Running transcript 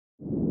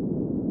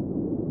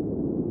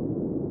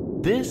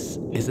This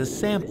is a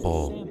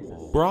sample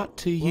brought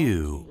to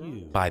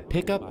you by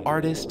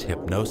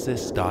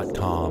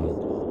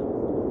PickupArtistHypnosis.com.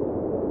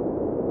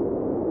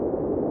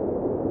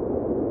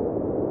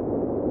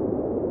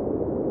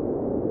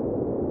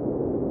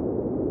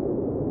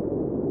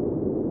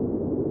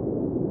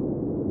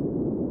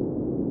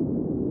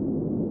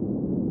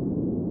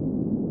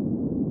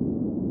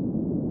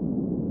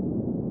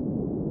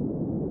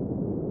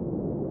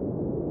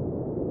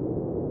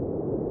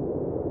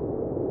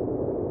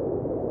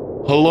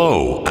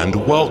 Hello and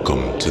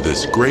welcome to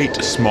this great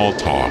small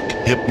talk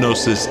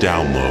hypnosis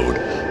download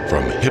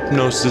from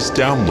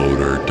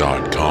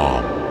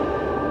hypnosisdownloader.com.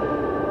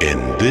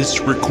 In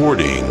this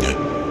recording,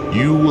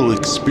 you will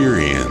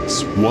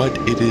experience what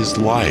it is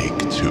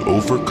like to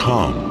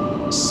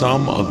overcome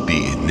some of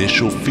the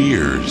initial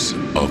fears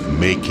of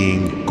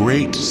making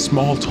great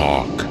small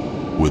talk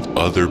with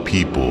other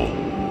people.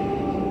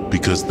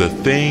 Because the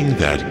thing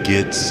that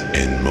gets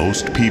in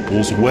most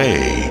people's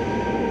way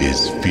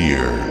is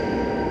fear.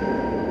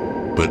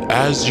 But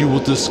as you will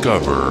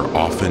discover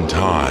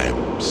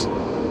oftentimes,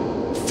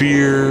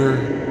 fears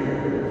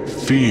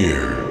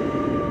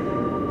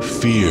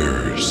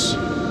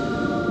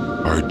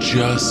are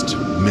just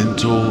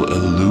mental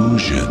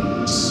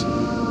illusions.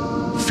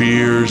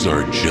 Fears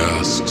are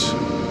just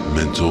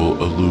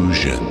mental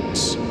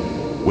illusions,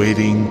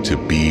 waiting to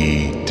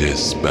be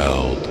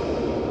dispelled,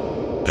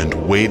 and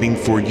waiting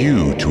for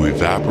you to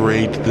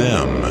evaporate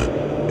them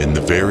in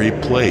the very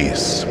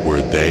place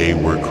where they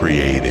were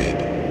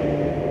created.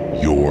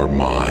 Your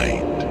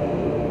mind.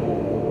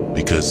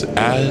 Because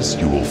as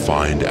you will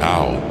find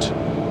out,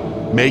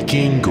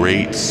 making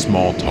great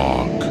small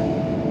talk,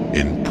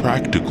 in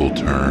practical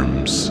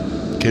terms,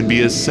 can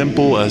be as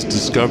simple as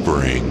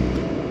discovering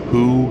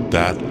who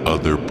that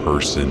other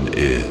person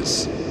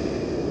is.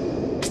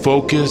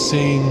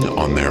 Focusing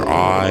on their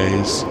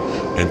eyes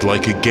and,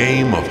 like a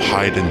game of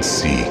hide and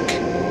seek,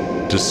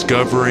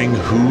 discovering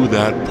who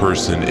that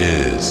person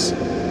is,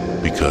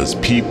 because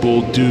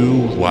people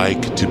do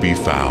like to be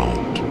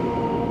found.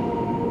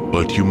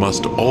 But you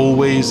must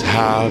always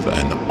have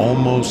an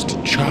almost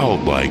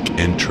childlike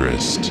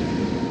interest,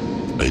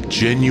 a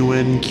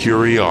genuine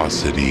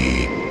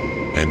curiosity,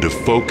 and a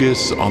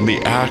focus on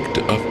the act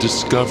of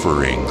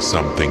discovering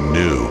something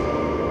new.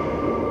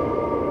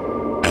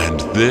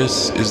 And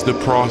this is the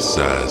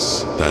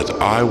process that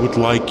I would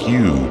like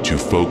you to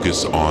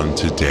focus on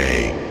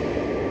today,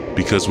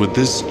 because with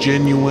this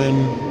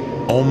genuine,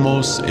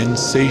 almost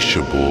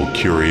insatiable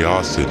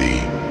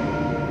curiosity,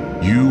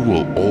 you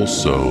will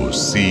also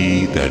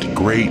see that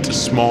great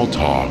small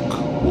talk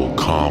will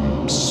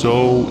come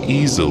so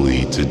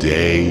easily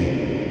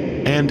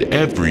today and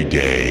every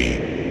day,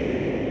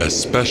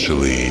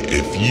 especially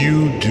if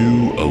you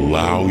do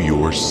allow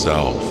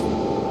yourself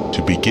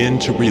to begin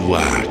to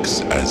relax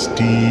as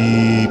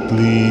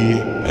deeply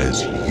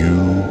as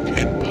you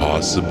can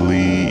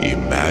possibly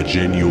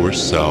imagine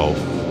yourself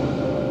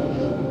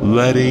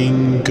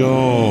letting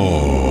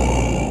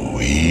go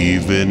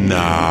even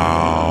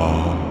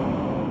now.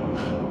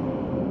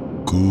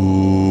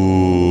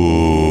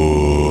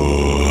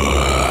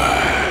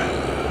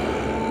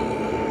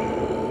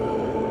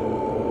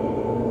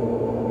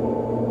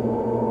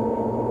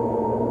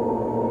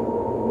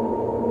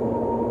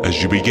 As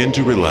you begin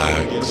to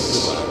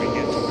relax,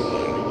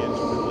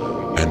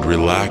 and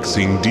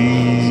relaxing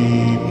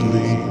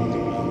deeply,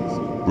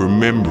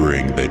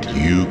 remembering that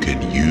you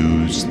can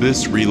use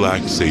this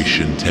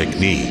relaxation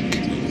technique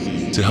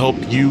to help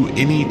you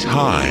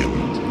anytime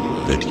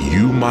that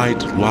you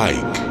might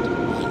like,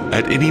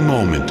 at any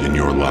moment in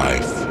your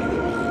life,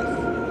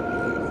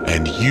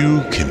 and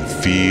you can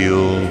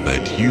feel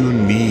that you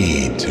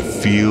need to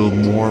feel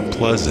more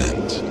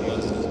pleasant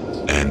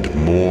and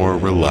more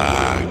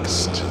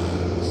relaxed,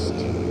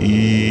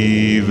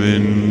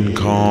 even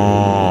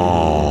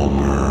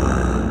calmer.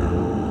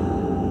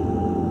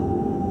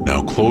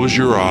 Now close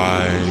your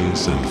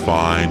eyes and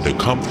find a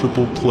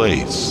comfortable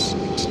place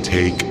to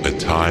take a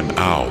time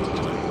out,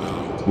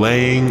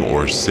 laying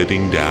or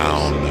sitting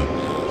down,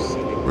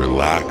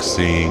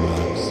 relaxing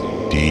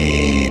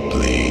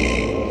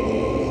deeply.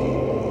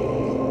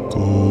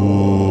 Good.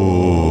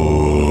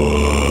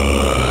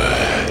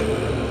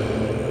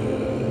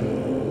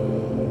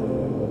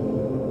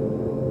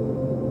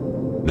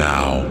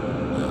 Now,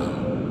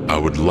 I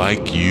would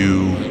like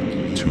you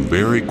to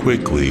very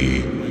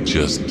quickly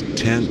just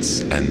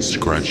tense and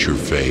scrunch your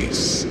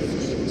face,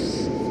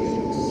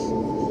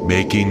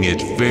 making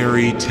it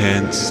very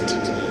tensed.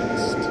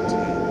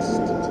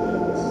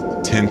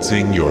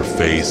 Tensing your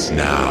face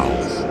now,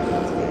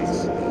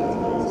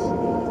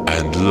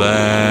 and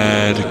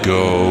let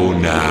go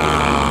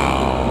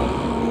now,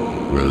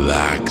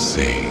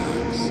 relaxing.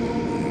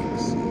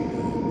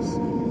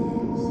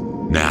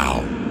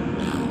 Now,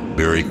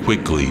 very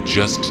quickly,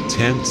 just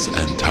tense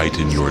and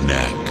tighten your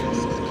neck,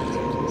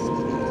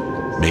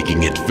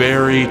 making it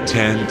very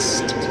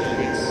tensed,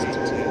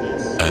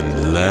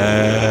 and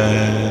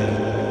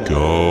let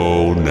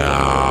go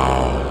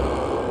now.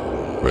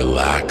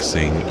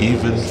 Relaxing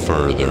even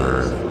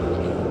further.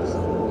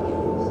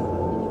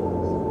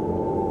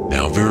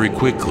 very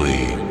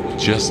quickly,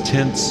 just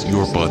tense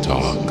your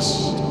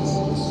buttocks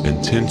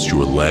and tense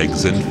your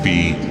legs and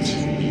feet,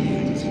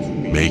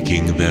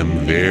 making them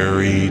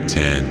very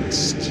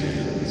tensed.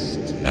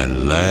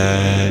 And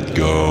let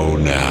go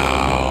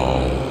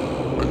now,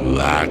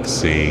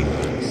 relaxing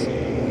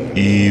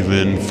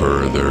even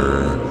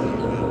further.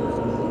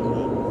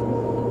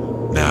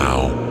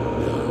 Now,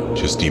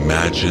 just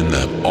imagine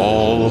that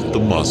all of the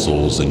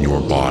muscles in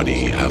your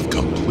body have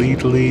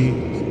completely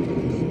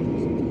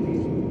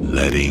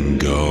letting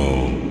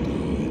go,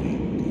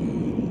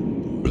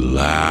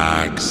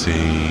 relaxing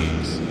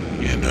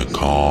in a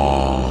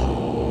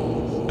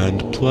calm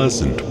and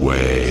pleasant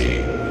way.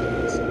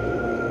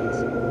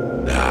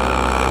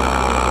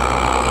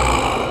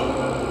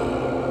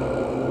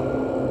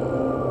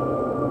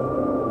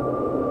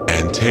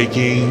 And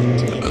taking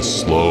a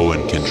slow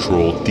and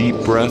controlled deep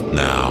breath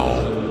now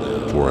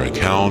for a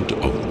count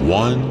of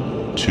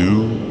 1,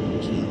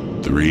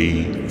 2,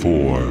 3,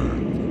 4,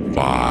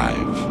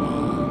 5.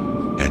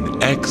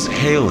 And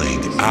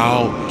exhaling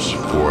out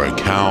for a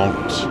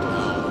count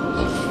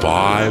of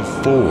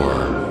 5,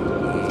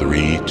 4,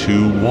 3,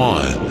 2,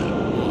 1.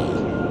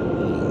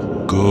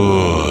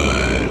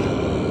 Good.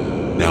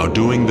 Now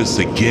doing this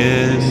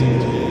again,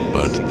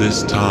 but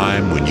this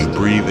time when you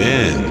breathe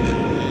in,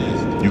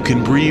 you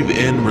can breathe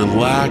in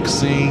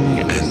relaxing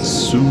and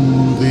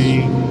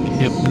soothing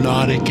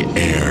hypnotic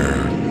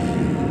air.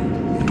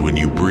 And when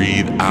you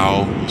breathe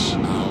out,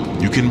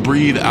 you can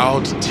breathe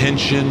out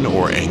tension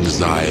or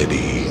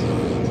anxiety.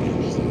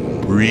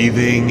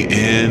 Breathing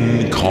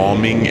in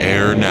calming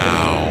air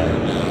now.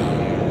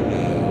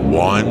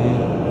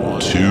 1,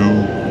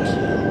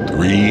 2,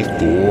 3,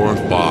 4,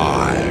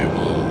 5.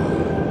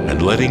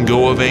 And letting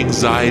go of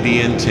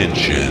anxiety and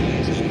tension.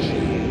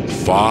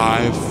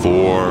 5,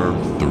 4,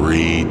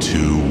 3,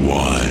 2,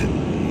 1.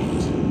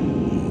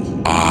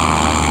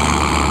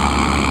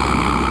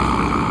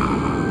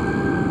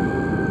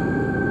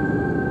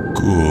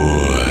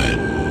 Good.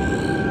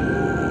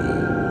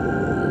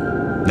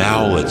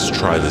 Now let's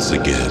try this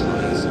again.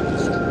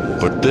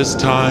 But this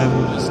time,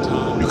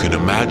 you can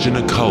imagine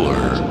a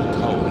color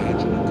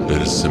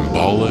that is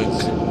symbolic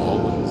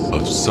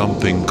of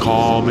something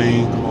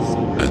calming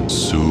and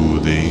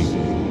soothing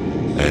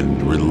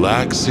and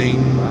relaxing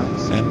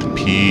and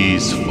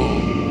peaceful.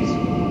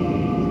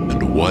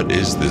 And what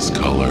is this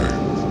color?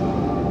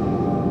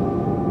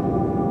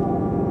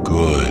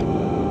 Good.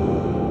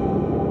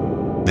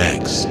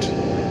 Next,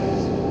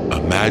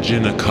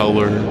 imagine a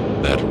color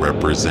that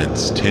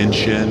represents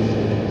tension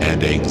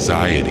and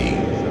anxiety.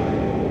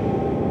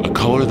 A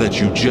color that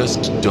you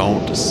just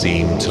don't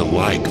seem to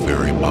like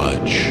very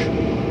much.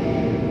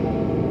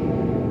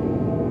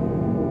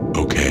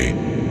 Okay.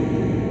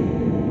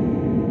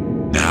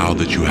 Now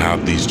that you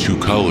have these two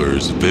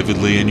colors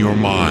vividly in your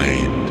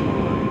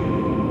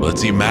mind,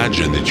 let's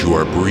imagine that you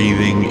are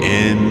breathing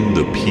in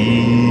the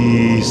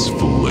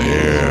peaceful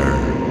air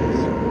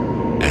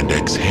and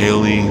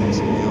exhaling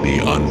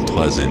the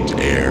unpleasant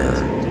air.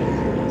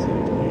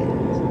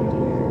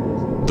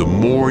 The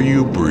more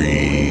you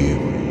breathe,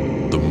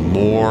 the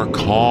more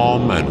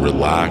calm and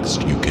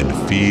relaxed you can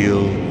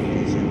feel.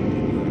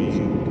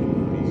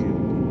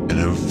 In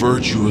a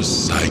virtuous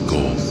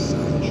cycle.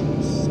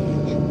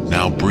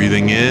 Now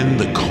breathing in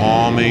the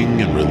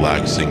calming and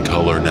relaxing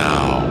color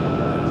now.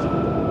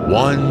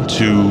 1,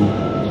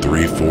 2,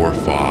 3, 4,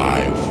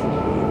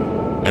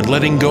 5. And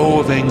letting go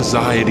of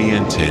anxiety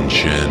and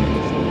tension.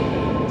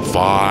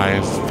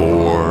 5,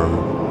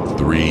 4,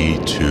 3,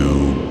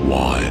 2,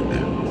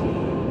 1.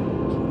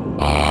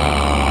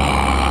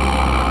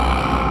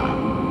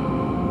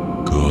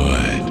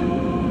 Good.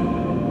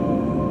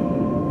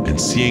 And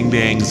seeing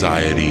the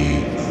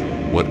anxiety,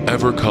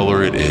 whatever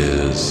color it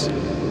is,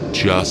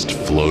 just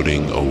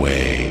floating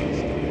away.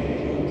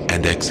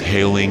 And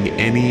exhaling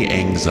any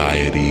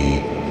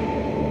anxiety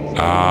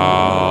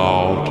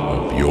out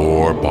of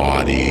your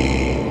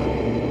body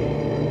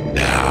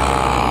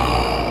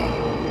now.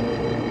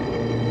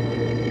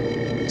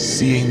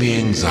 Seeing the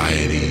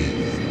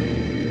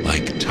anxiety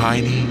like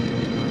tiny,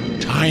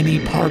 tiny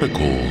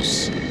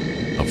particles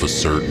of a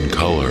certain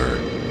color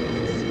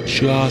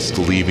just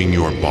leaving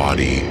your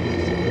body.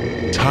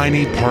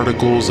 Tiny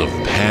particles of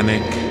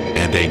panic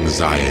and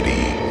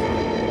anxiety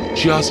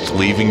just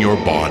leaving your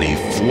body,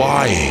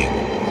 flying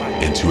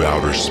into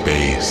outer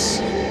space.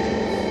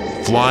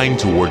 Flying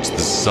towards the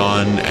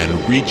sun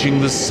and reaching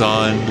the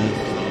sun,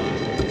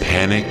 the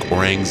panic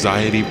or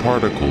anxiety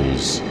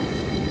particles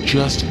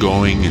just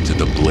going into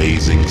the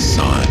blazing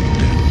sun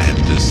and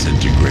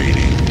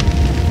disintegrating.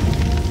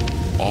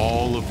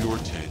 All of your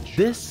tension.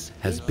 This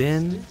has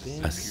been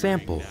a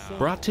sample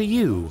brought to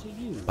you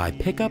by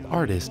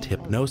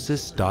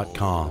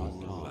PickupArtistHypnosis.com.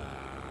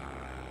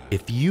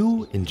 If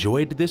you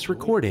enjoyed this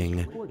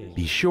recording,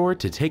 be sure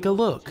to take a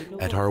look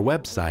at our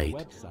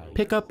website,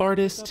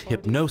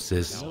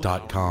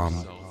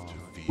 PickupArtistHypnosis.com.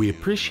 We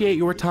appreciate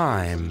your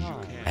time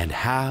and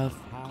have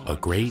a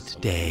great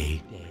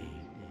day.